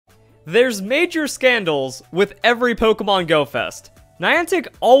There's major scandals with every Pokemon Go Fest. Niantic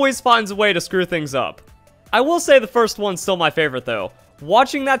always finds a way to screw things up. I will say the first one's still my favorite though.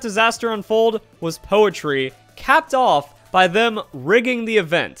 Watching that disaster unfold was poetry, capped off by them rigging the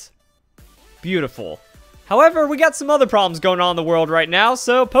event. Beautiful. However, we got some other problems going on in the world right now,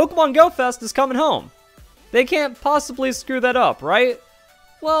 so Pokemon Go Fest is coming home. They can't possibly screw that up, right?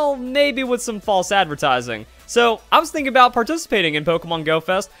 Well, maybe with some false advertising. So, I was thinking about participating in Pokemon Go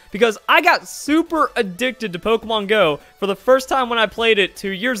Fest because I got super addicted to Pokemon Go for the first time when I played it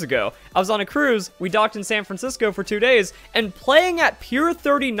 2 years ago. I was on a cruise, we docked in San Francisco for 2 days, and playing at Pier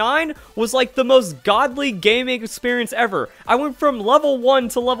 39 was like the most godly gaming experience ever. I went from level 1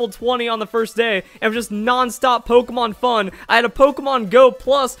 to level 20 on the first day, and it was just non-stop Pokemon fun. I had a Pokemon Go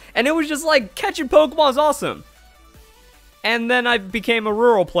Plus, and it was just like, catching Pokemon is awesome. And then I became a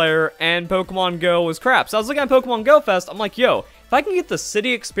rural player, and Pokemon Go was crap. So I was looking at Pokemon Go Fest, I'm like, yo, if I can get the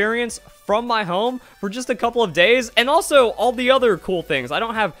city experience from my home for just a couple of days, and also all the other cool things. I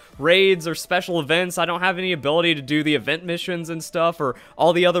don't have raids or special events, I don't have any ability to do the event missions and stuff, or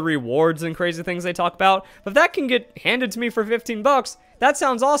all the other rewards and crazy things they talk about. But if that can get handed to me for 15 bucks, that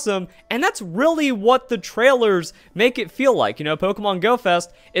sounds awesome, and that's really what the trailers make it feel like. You know, Pokemon Go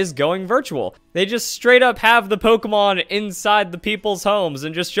Fest is going virtual. They just straight up have the Pokemon inside the people's homes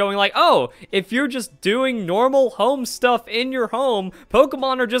and just showing like, oh, if you're just doing normal home stuff in your home,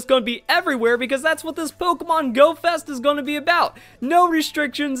 Pokemon are just going to be everywhere because that's what this Pokemon Go Fest is going to be about. No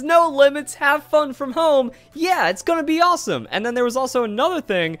restrictions, no limits, have fun from home. Yeah, it's going to be awesome. And then there was also another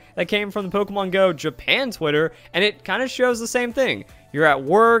thing that came from the Pokemon Go Japan Twitter, and it kind of shows the same thing. You're at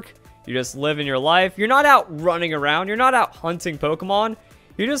work, you're just living your life, you're not out running around, you're not out hunting Pokemon,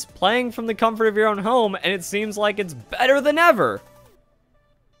 you're just playing from the comfort of your own home, and it seems like it's better than ever.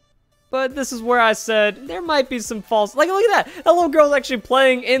 But this is where I said, there might be some false, like look at that, that little girl's actually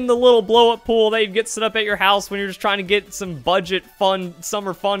playing in the little blow-up pool that you get set up at your house when you're just trying to get some budget fun,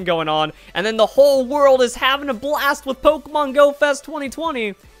 summer fun going on, and then the whole world is having a blast with Pokemon Go Fest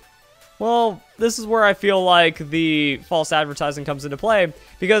 2020. Well, this is where I feel like the false advertising comes into play,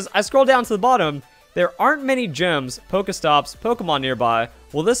 because I scroll down to the bottom, there aren't many gyms, Pokestops, Pokemon nearby.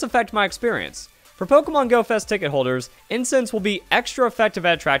 Will this affect my experience? For Pokemon Go Fest ticket holders, incense will be extra effective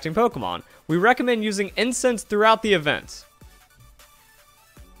at attracting Pokemon. We recommend using incense throughout the event.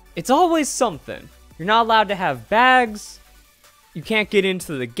 It's always something. You're not allowed to have bags, you can't get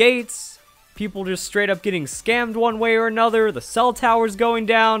into the gates, people just straight up getting scammed one way or another, the cell tower's going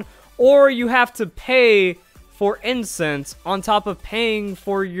down, or you have to pay for incense on top of paying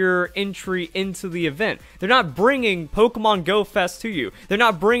for your entry into the event. They're not bringing Pokemon Go Fest to you. They're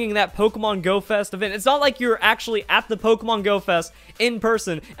not bringing that Pokemon Go Fest event. It's not like you're actually at the Pokemon Go Fest in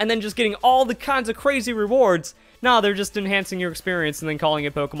person and then just getting all the kinds of crazy rewards. No, they're just enhancing your experience and then calling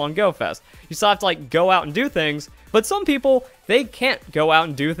it Pokemon Go Fest. You still have to like go out and do things, but some people, they can't go out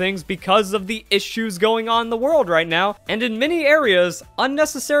and do things because of the issues going on in the world right now. And in many areas,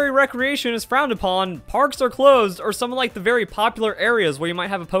 unnecessary recreation is frowned upon, parks are closed, or some of like the very popular areas where you might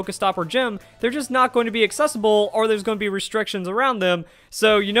have a Pokestop or gym, they're just not going to be accessible, or there's going to be restrictions around them.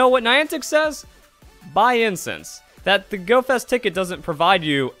 So you know what Niantic says? Buy incense. That the GoFest ticket doesn't provide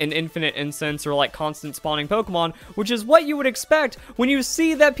you an infinite incense or like constant spawning Pokemon, which is what you would expect when you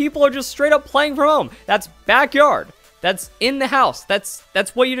see that people are just straight up playing from home. That's backyard. That's in the house. That's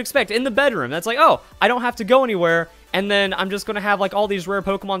what you'd expect. In the bedroom. That's like, oh, I don't have to go anywhere, and then I'm just gonna have like all these rare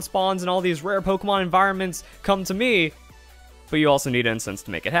Pokemon spawns and all these rare Pokemon environments come to me. But you also need incense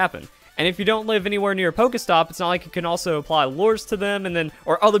to make it happen. And if you don't live anywhere near a Pokestop, it's not like you can also apply lures to them, and then,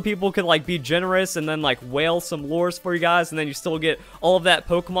 or other people could like be generous and then like whale some lures for you guys, and then you still get all of that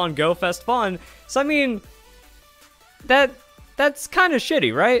Pokemon Go Fest fun. So I mean, that's kind of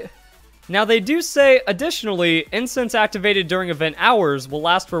shitty, right? Now they do say, additionally, incense activated during event hours will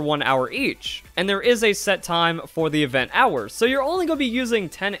last for 1 hour each, and there is a set time for the event hours. So you're only going to be using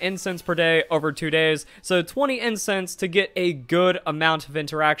 10 incense per day over 2 days, so 20 incense to get a good amount of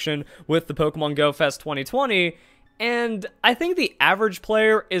interaction with the Pokemon Go Fest 2020, and I think the average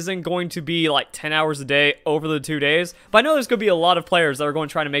player isn't going to be like 10 hours a day over the 2 days, but I know there's going to be a lot of players that are going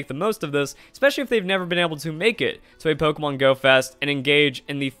to try to make the most of this, especially if they've never been able to make it to a Pokemon Go Fest and engage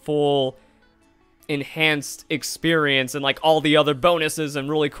in the full enhanced experience and like all the other bonuses and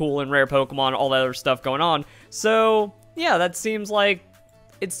really cool and rare Pokemon, all that other stuff going on. So yeah, that seems like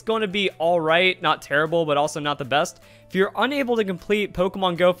it's going to be alright, not terrible, but also not the best. If you're unable to complete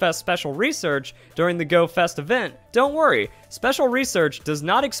Pokemon Go Fest special research during the Go Fest event, don't worry. Special research does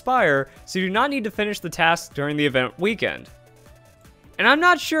not expire, so you do not need to finish the task during the event weekend. And I'm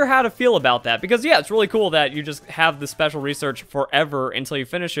not sure how to feel about that, because yeah, it's really cool that you just have the special research forever until you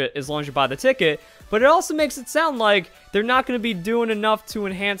finish it, as long as you buy the ticket, but it also makes it sound like they're not going to be doing enough to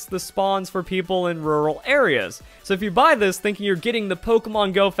enhance the spawns for people in rural areas. So if you buy this thinking you're getting the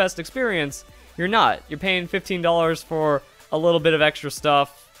Pokemon Go Fest experience, you're not. You're paying $15 for a little bit of extra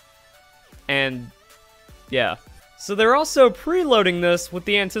stuff, and yeah. So they're also preloading this with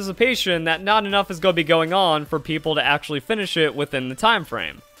the anticipation that not enough is going to be going on for people to actually finish it within the time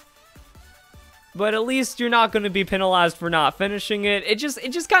frame. But at least you're not going to be penalized for not finishing it. It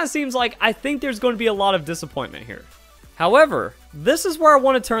just kind of seems like I think there's going to be a lot of disappointment here. However, this is where I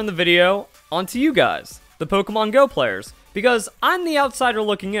want to turn the video onto you guys, the Pokemon Go players, because I'm the outsider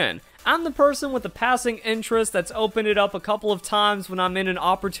looking in. I'm the person with the passing interest that's opened it up a couple of times when I'm in an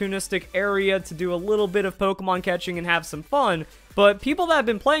opportunistic area to do a little bit of Pokemon catching and have some fun, but people that have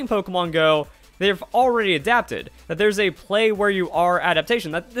been playing Pokemon Go, they've already adapted. That there's a play where you are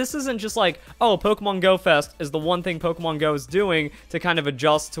adaptation. That this isn't just like, oh, Pokemon Go Fest is the one thing Pokemon Go is doing to kind of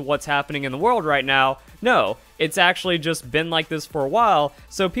adjust to what's happening in the world right now. No, it's actually just been like this for a while,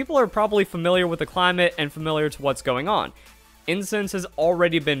 so people are probably familiar with the climate and familiar to what's going on. Incense has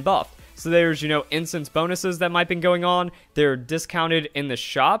already been buffed. So there's, you know, incense bonuses that might be going on. They're discounted in the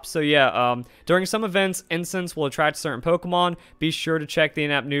shop. So yeah, during some events, incense will attract certain Pokemon. Be sure to check the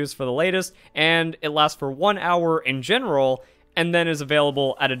in-app news for the latest. And it lasts for 1 hour in general, and then is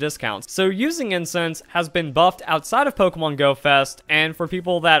available at a discount. So using incense has been buffed outside of Pokemon Go Fest, and for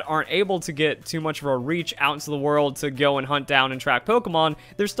people that aren't able to get too much of a reach out into the world to go and hunt down and track Pokemon,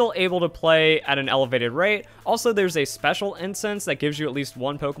 they're still able to play at an elevated rate. Also, there's a special incense that gives you at least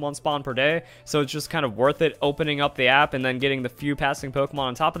 1 Pokemon spawn per day, so it's just kind of worth it opening up the app and then getting the few passing Pokemon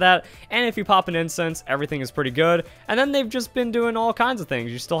on top of that. And if you pop an incense, everything is pretty good. And then they've just been doing all kinds of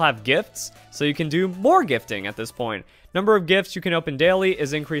things. You still have gifts, so you can do more gifting at this point. Number of gifts you can open daily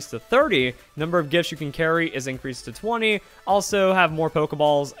is increased to 30. Number of gifts you can carry is increased to 20. Also have more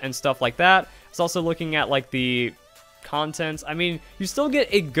Pokeballs and stuff like that. It's also looking at like the contents. I mean, you still get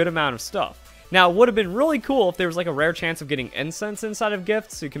a good amount of stuff. Now, it would have been really cool if there was like a rare chance of getting incense inside of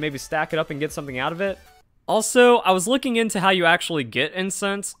gifts, so you can maybe stack it up and get something out of it. Also, I was looking into how you actually get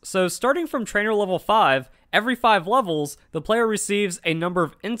incense. So starting from trainer level 5, every 5 levels, the player receives a number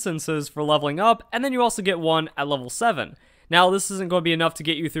of incenses for leveling up, and then you also get one at level 7. Now, this isn't going to be enough to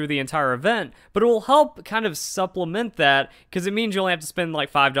get you through the entire event, but it will help kind of supplement that, because it means you only have to spend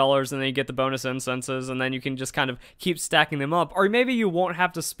like $5, and then you get the bonus incenses, and then you can just kind of keep stacking them up. Or maybe you won't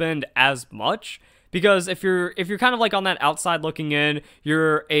have to spend as much, because if you're kind of like on that outside looking in,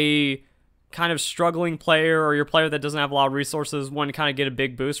 you're a kind of struggling player, or your player that doesn't have a lot of resources, want to kind of get a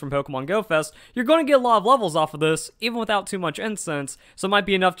big boost from Pokemon Go Fest, you're going to get a lot of levels off of this, even without too much incense, so it might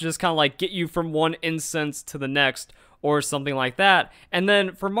be enough to just kind of like get you from one incense to the next, or something like that. And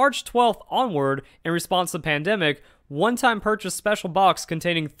then for March 12th onward, in response to the pandemic, one-time purchase special box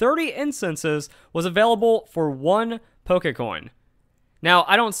containing 30 incenses was available for 1 Pokecoin. Now,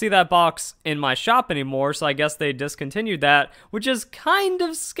 I don't see that box in my shop anymore, so I guess they discontinued that, which is kind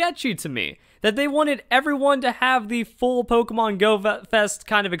of sketchy to me. That they wanted everyone to have the full Pokemon Go Fest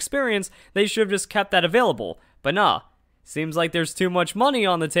kind of experience, they should have just kept that available. But nah, seems like there's too much money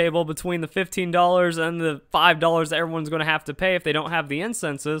on the table between the $15 and the $5 that everyone's going to have to pay if they don't have the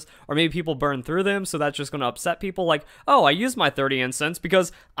incenses, or maybe people burn through them, so that's just going to upset people. Like, oh, I used my 30 incense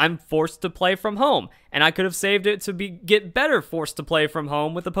because I'm forced to play from home, and I could have saved it to get better forced to play from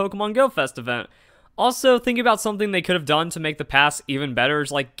home with the Pokemon Go Fest event. Also, think about something they could have done to make the pass even better,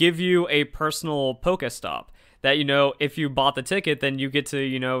 is like give you a personal Pokestop. That, you know, if you bought the ticket, then you get to,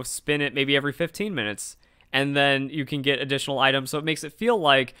 you know, spin it maybe every 15 minutes. And then you can get additional items, so it makes it feel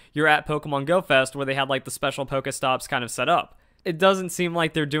like you're at Pokemon Go Fest, where they had like the special Pokestops kind of set up. It doesn't seem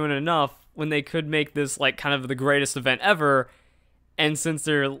like they're doing enough when they could make this like kind of the greatest event ever, and since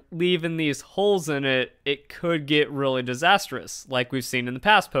they're leaving these holes in it, it could get really disastrous, like we've seen in the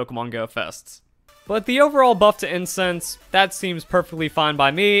past Pokemon Go Fests. But the overall buff to incense, that seems perfectly fine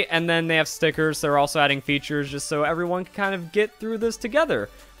by me, and then they have stickers, so they're also adding features just so everyone can kind of get through this together,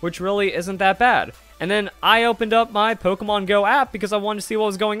 which really isn't that bad. And then I opened up my Pokemon Go app because I wanted to see what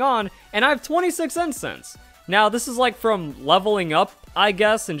was going on, and I have 26 incense. Now, this is like from leveling up, I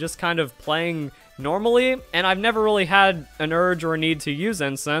guess, and just kind of playing normally, and I've never really had an urge or a need to use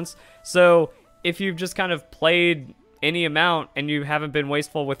incense, so if you've just kind of played any amount and you haven't been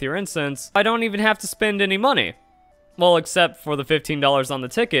wasteful with your incense, I don't even have to spend any money. Well, except for the $15 on the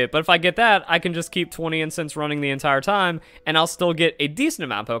ticket, but if I get that, I can just keep 20 incense running the entire time, and I'll still get a decent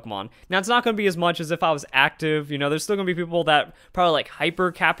amount of Pokemon. Now, it's not going to be as much as if I was active, you know, there's still going to be people that probably, like,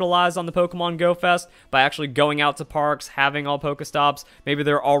 hyper-capitalize on the Pokemon Go Fest by actually going out to parks, having all Pokestops. Maybe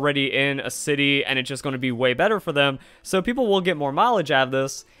they're already in a city, and it's just going to be way better for them, so people will get more mileage out of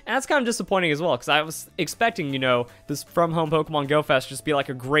this, and that's kind of disappointing as well, because I was expecting, you know, this from-home Pokemon Go Fest just be like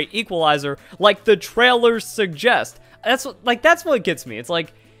a great equalizer, like the trailers suggest. That's what gets me. It's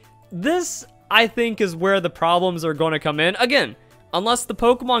like, this, I think, is where the problems are going to come in. Again, unless the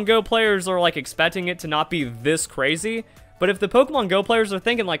Pokemon Go players are, like, expecting it to not be this crazy. But if the Pokemon Go players are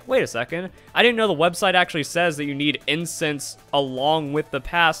thinking, like, wait a second, I didn't know the website actually says that you need incense along with the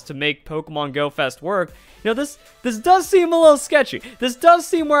pass to make Pokemon Go Fest work. You know, this does seem a little sketchy. This does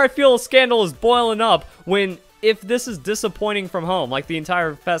seem where I feel a scandal is boiling up when, if this is disappointing from home, like the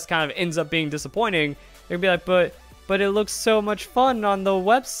entire fest kind of ends up being disappointing, they'd be like, but it looks so much fun on the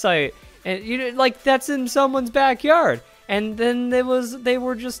website, and you know, like, that's in someone's backyard, and then they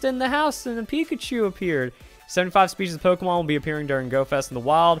were just in the house and a Pikachu appeared. 75 species of Pokemon will be appearing during Go Fest in the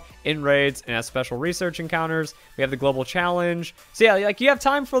wild, in raids, and as special research encounters. We have the global challenge. So yeah, like, you have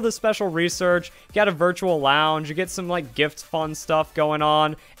time for the special research, you got a virtual lounge, you get some, like, gift fun stuff going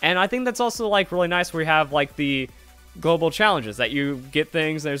on, and I think that's also, like, really nice where you have, like, the global challenges that you get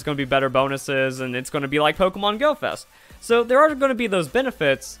things, there's going to be better bonuses, and it's going to be like Pokemon Go Fest. So there are going to be those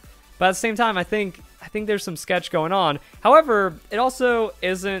benefits, but at the same time, I think there's some sketch going on. However, it also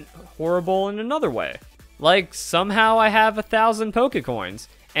isn't horrible in another way. Like, somehow I have 1,000 Pokecoins,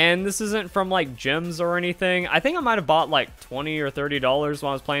 and this isn't from, like, gyms or anything. I think I might have bought, like, $20 or $30 when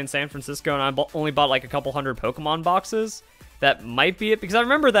I was playing San Francisco, and I only bought, like, a couple hundred Pokemon boxes. That might be it, because I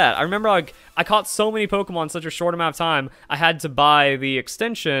remember that. I remember, like, I caught so many Pokemon in such a short amount of time, I had to buy the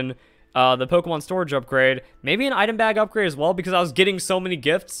extension, the Pokemon storage upgrade, maybe an item bag upgrade as well, because I was getting so many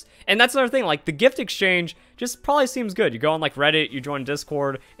gifts. And that's another thing, like, the gift exchange just probably seems good. You go on, like, Reddit, you join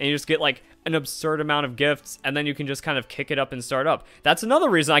Discord, and you just get, like, an absurd amount of gifts, and then you can just kind of kick it up and start up. That's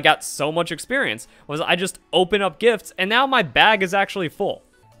another reason I got so much experience, was I just open up gifts, and now my bag is actually full.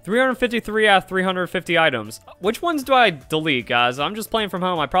 353 out of 350 items. Which ones do I delete, guys? I'm just playing from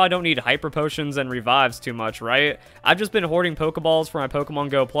home. I probably don't need hyper potions and revives too much, right? I've just been hoarding Pokeballs for my Pokemon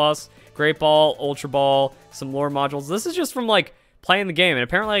Go Plus, Great Ball, Ultra Ball, some lore modules. This is just from, like, playing the game, and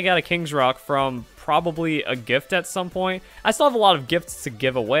apparently I got a King's Rock from probably a gift at some point. I still have a lot of gifts to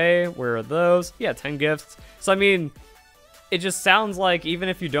give away. Where are those? Yeah, 10 gifts. So, I mean, it just sounds like even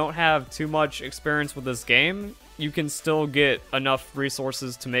if you don't have too much experience with this game, you can still get enough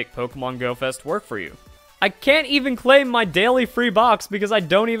resources to make Pokemon Go Fest work for you. I can't even claim my daily free box because I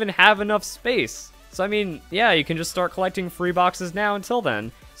don't even have enough space. So I mean, yeah, you can just start collecting free boxes now until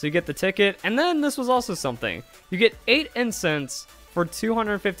then. So you get the ticket, and then this was also something. You get 8 incense for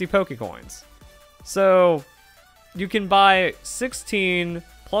 250 Pokecoins. So you can buy 16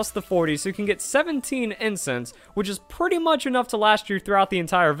 plus the 40, so you can get 17 incense, which is pretty much enough to last you throughout the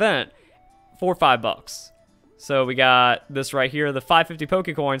entire event for $5. So we got this right here, the 550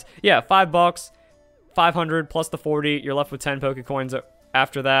 Pokecoins. Yeah, $5, 500 plus the 40. You're left with 10 Pokecoins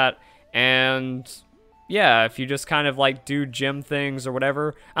after that. And yeah, if you just kind of, like, do gym things or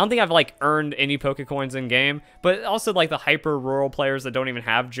whatever. I don't think I've, like, earned any Pokecoins in game, but also, like, the hyper rural players that don't even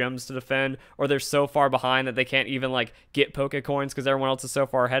have gyms to defend, or they're so far behind that they can't even, like, get Pokecoins because everyone else is so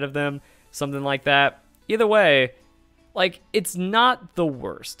far ahead of them. Something like that. Either way, like, it's not the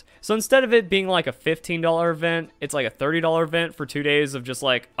worst. So instead of it being like a $15 event, it's like a $30 event for 2 days of just,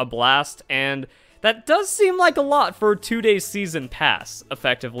 like, a blast. And that does seem like a lot for a 2-day season pass,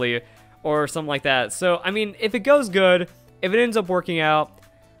 effectively, or something like that. So, I mean, if it goes good, if it ends up working out,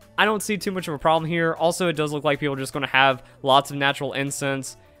 I don't see too much of a problem here. Also, it does look like people are just going to have lots of natural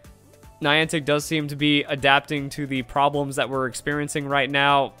incense. Niantic does seem to be adapting to the problems that we're experiencing right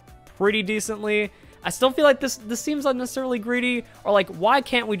now pretty decently. I still feel like this seems unnecessarily greedy, or like, why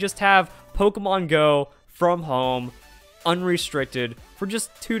can't we just have Pokemon Go from home, unrestricted, for just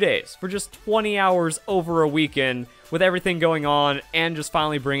 2 days, for just 20 hours over a weekend, with everything going on, and just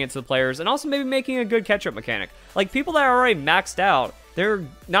finally bring it to the players, and also maybe making a good catch-up mechanic. Like, people that are already maxed out, they're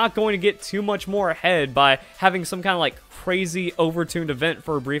not going to get too much more ahead by having some kind of, like, crazy overtuned event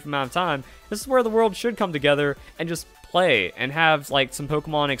for a brief amount of time. This is where the world should come together and just play and have, like, some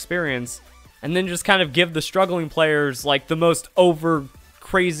Pokemon experience, and then just kind of give the struggling players, like, the most over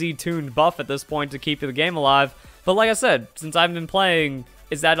crazy tuned buff at this point to keep the game alive. But like I said, since I've been playing,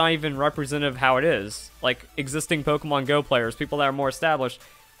 is that not even representative of how it is? Like, existing Pokemon Go players, people that are more established,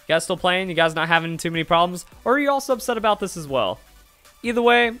 you guys still playing? You guys not having too many problems? Or are you also upset about this as well? Either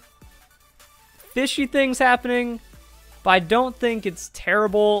way, fishy things happening. but I don't think it's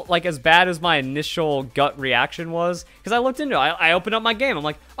terrible, like as bad as my initial gut reaction was. Because I looked into it, I opened up my game, I'm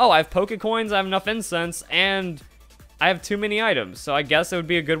like, oh, I have Pokecoins, I have enough incense, and I have too many items. So I guess it would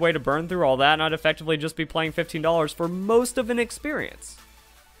be a good way to burn through all that, and I'd effectively just be playing $15 for most of an experience.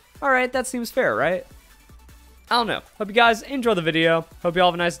 Alright, that seems fair, right? I don't know. Hope you guys enjoy the video. Hope you all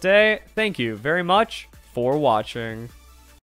have a nice day. Thank you very much for watching.